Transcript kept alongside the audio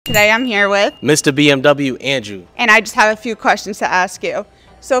Today I'm here with Mr. BMW, Andrew. And I just have a few questions to ask you.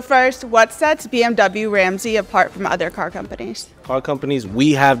 So first, what sets BMW Ramsey apart from other car companies? Car companies,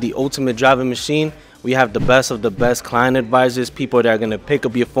 we have the ultimate driving machine. We have the best of the best client advisors, people that are going to pick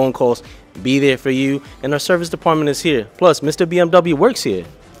up your phone calls, be there for you, and our service department is here. Plus, Mr. BMW works here.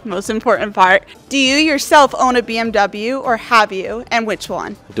 Most important part. Do you yourself own a BMW, or have you, and which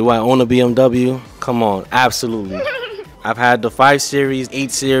one? Do I own a BMW? Come on, absolutely. I've had the 5 Series,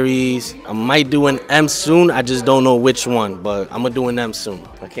 8 Series. I might do an M soon. I just don't know which one, but I'm going to do an M soon.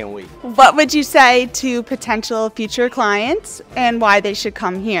 I can't wait. What would you say to potential future clients and why they should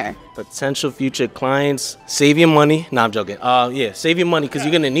come here? Potential future clients, save your money. No, I'm joking. Yeah, save your money because you're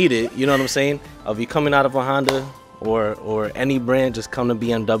going to need it. You know what I'm saying? If you're coming out of a Honda or any brand, just come to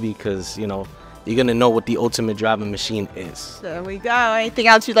BMW because, you know, you're going to know what the ultimate driving machine is. There we go. Anything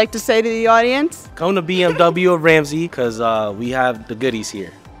else you'd like to say to the audience? Come to BMW of Ramsey because we have the goodies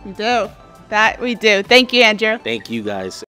here. We do. That we do. Thank you, Andrew. Thank you, guys.